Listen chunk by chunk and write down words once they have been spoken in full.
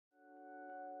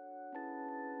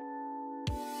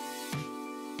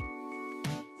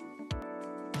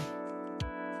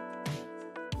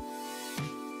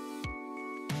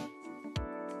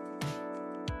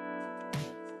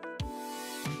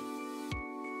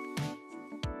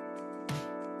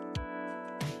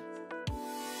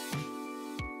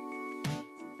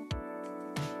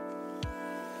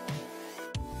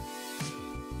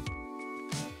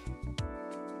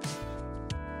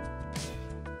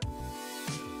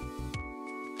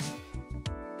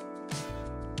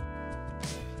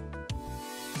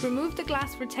Remove the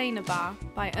glass retainer bar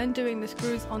by undoing the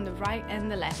screws on the right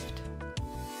and the left.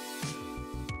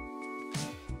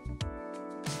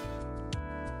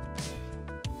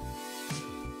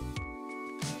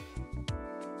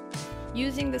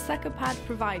 Using the sucker pad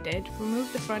provided,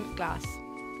 remove the front glass.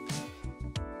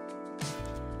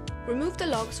 Remove the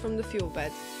logs from the fuel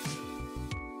bed.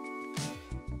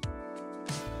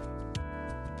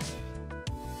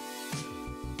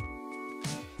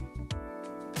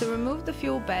 To remove the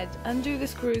fuel bed, undo the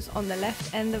screws on the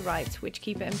left and the right, which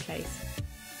keep it in place.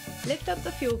 Lift up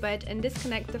the fuel bed and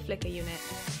disconnect the flicker unit.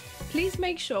 Please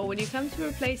make sure when you come to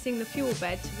replacing the fuel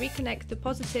bed to reconnect the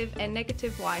positive and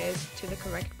negative wires to the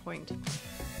correct point.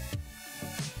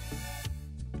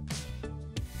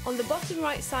 On the bottom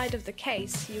right side of the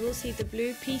case, you will see the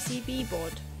blue PCB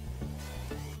board.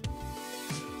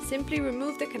 Simply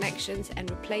remove the connections and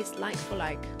replace like for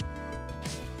like.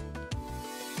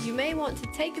 You may want to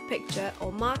take a picture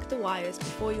or mark the wires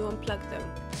before you unplug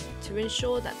them to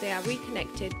ensure that they are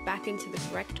reconnected back into the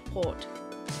correct port.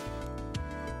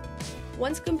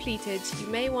 Once completed, you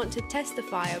may want to test the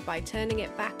fire by turning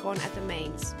it back on at the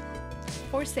mains.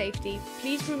 For safety,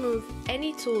 please remove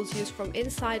any tools used from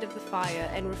inside of the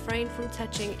fire and refrain from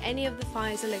touching any of the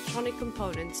fire's electronic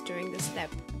components during this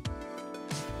step.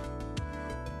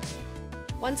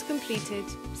 Once completed,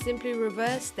 simply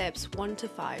reverse steps 1 to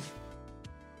 5.